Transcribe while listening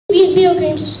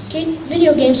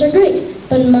Video games are great,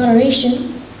 but in moderation.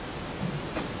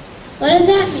 What does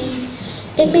that mean?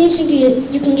 It means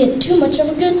you can get too much of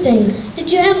a good thing.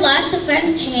 Did you have lots of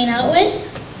friends to hang out with?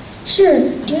 Sure.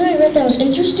 Do you know I read that was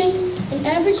interesting? An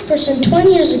average person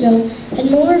 20 years ago had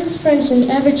more friends than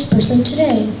the average person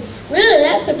today. Really?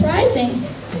 That's surprising.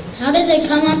 How did they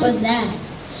come up with that?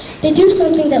 They do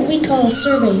something that we call a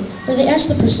survey, where they ask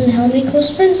the person how many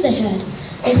close friends they had.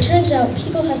 It turns out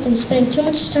people have been spending too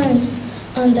much time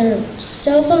on their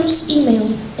cell phones, email,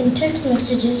 and text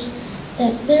messages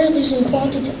that they're losing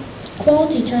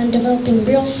quality time developing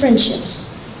real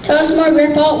friendships. Tell us more,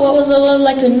 Grandpa. What was it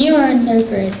like when you were in 3rd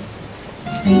grade?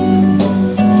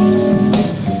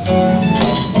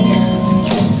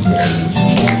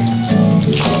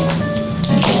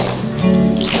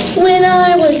 When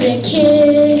I was a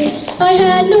kid, I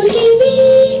had no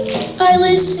TV. I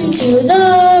listened to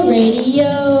the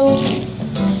radio.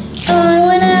 I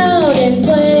went out and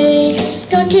played,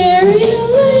 got carried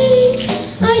away.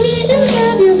 I didn't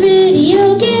have your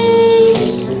video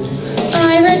games.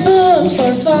 I read books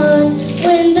for fun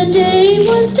when the day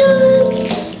was done.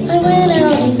 I went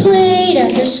out and played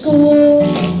after school.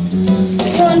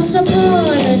 Once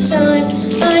upon a time,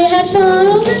 I had fun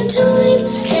all the time,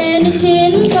 and it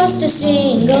didn't cost a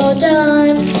single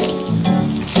dime.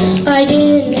 I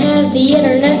didn't have the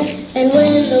internet, and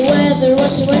when the weather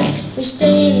was too wet, we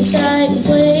stayed inside and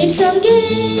played some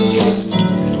games.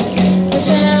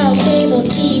 Without cable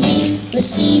TV, with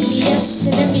CBS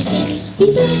and NBC, we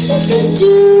thought things to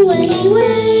do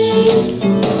anyway.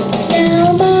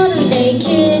 Now modern day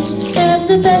kids have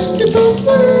the best of both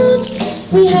worlds.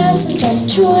 We have some tough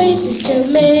choices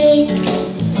to make.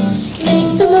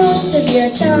 Make the most of your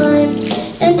time,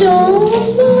 and don't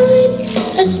mind,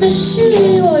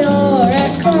 especially while you're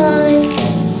at Cline.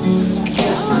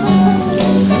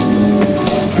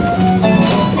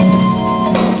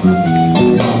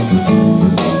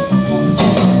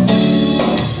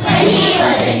 When he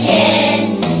was a kid,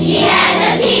 he had no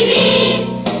TV.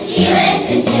 He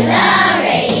listened to the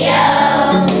radio.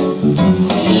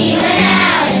 He went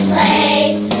out and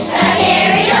played, got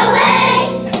carried away.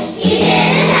 He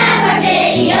didn't have our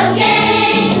video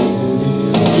games.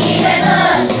 He read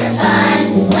books for fun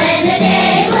when the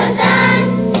day was done.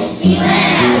 He went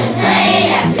out and played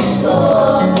after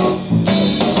school.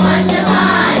 Once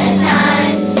upon a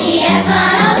time, he had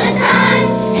fun all the time,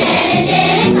 and it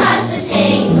didn't cost a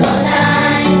single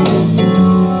dime.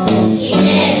 He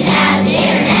didn't have the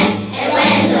internet, and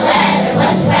when the weather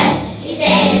was wet, he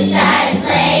stayed inside and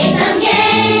played some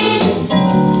games.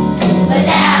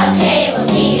 Without cable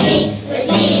TV, with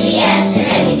CBS and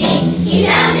NBC, he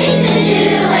found things to do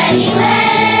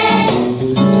anyway.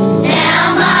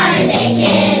 Now modern day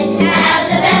kids have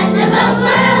the best of both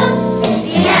worlds.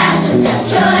 You have some tough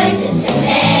choices to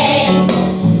make.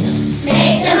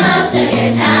 Make the most of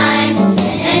your time,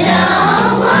 and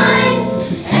don't whine,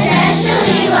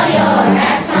 especially while you're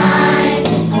at Cline.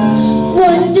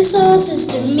 What this all says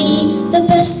to me, the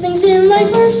best things in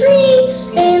life are free,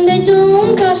 and they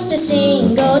don't cost a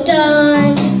single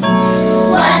dime.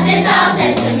 What this all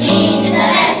says to me, the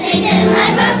best things in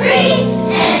life are free,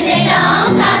 and they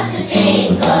don't cost a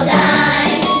single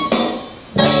dime.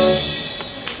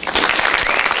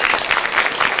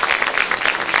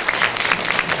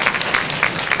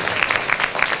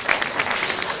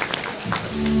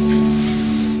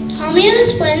 Tommy and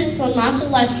his friends learned lots of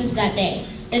lessons that day.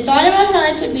 They thought about how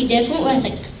life would be different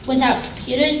without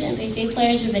computers and big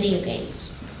players and video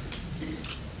games.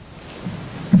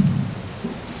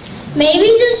 Maybe,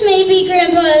 just maybe,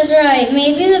 Grandpa is right.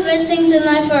 Maybe the best things in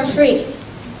life are free.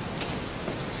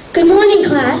 Good morning,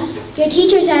 class. Your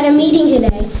teacher's at a meeting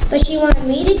today, but she wanted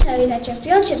me to tell you that your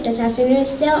field trip this afternoon is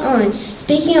still on.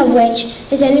 Speaking of which,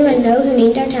 does anyone know who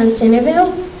named our town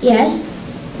Centerville? Yes?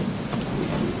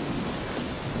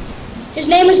 His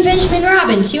name was Benjamin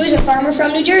Robbins. He was a farmer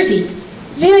from New Jersey.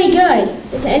 Very good.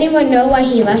 Does anyone know why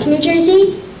he left New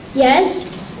Jersey? Yes?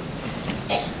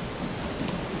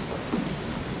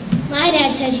 My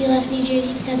dad said he left New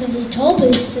Jersey because of the toll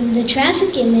booths, and the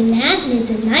traffic in Manhattan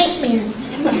is a nightmare.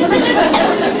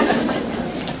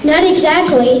 Not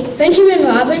exactly. Benjamin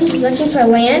Robbins was looking for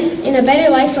land and a better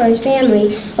life for his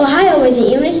family. Ohio isn't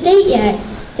even a state yet.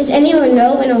 Does anyone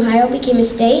know when Ohio became a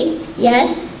state?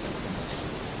 Yes?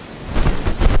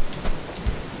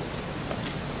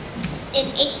 In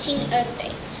 1803,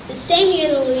 the same year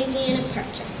the Louisiana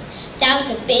Purchase. That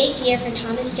was a big year for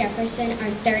Thomas Jefferson,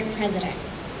 our 3rd president.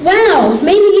 Wow,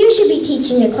 maybe you should be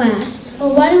teaching a class.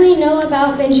 Well, what do we know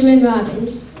about Benjamin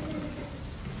Robbins?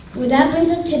 Well, that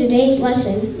brings us to today's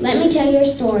lesson. Let me tell you a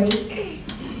story.